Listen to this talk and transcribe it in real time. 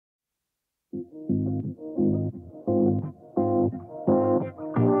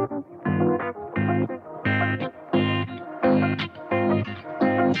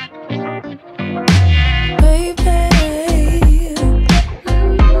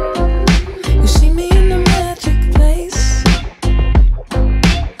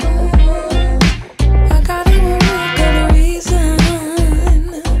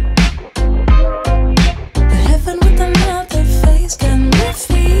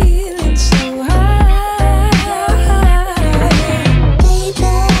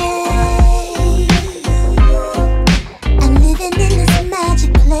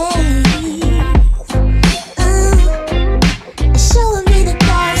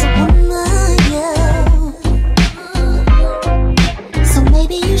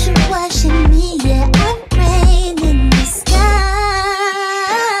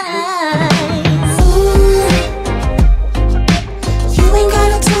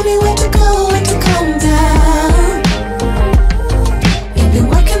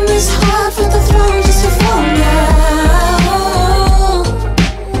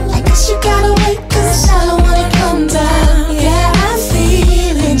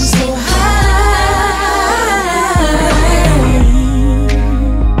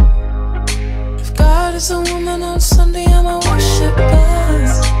As a woman on Sunday, I'm a worshiper.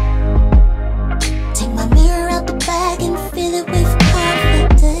 Take my mirror out the bag and fill it with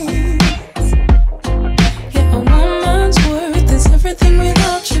confidence. Yeah, a woman's worth is everything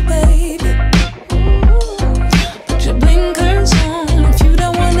without you, baby. Put your blinkers on if you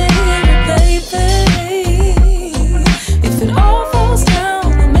don't wanna hear it, baby. If it all falls down,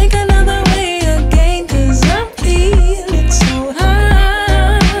 then make another way again, 'cause I'm feeling so high.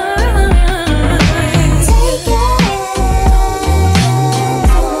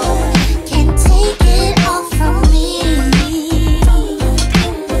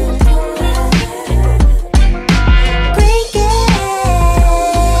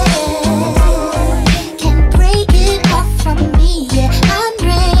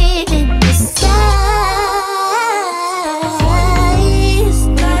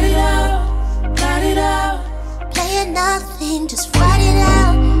 Nothing, just write it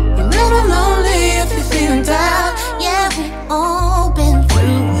out. You're never lonely if you're feeling down. Yeah, we've all been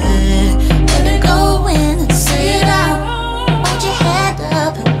through it. Let it go in and say it out. Hold your head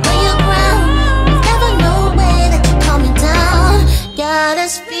up and weigh your ground. There's never no way that you're coming down. Got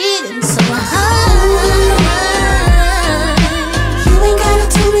us feeling so high. You ain't gotta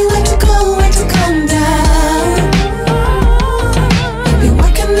tell me where to go, where to come down. You've been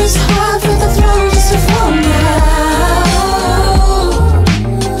working this hard for the throne just to fall down.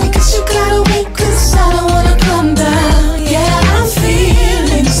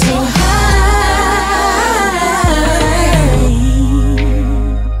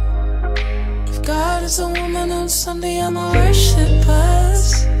 As a woman on Sunday, I'm a worshiper.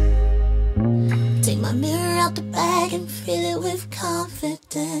 Take my mirror out the bag and fill it with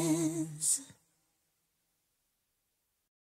confidence.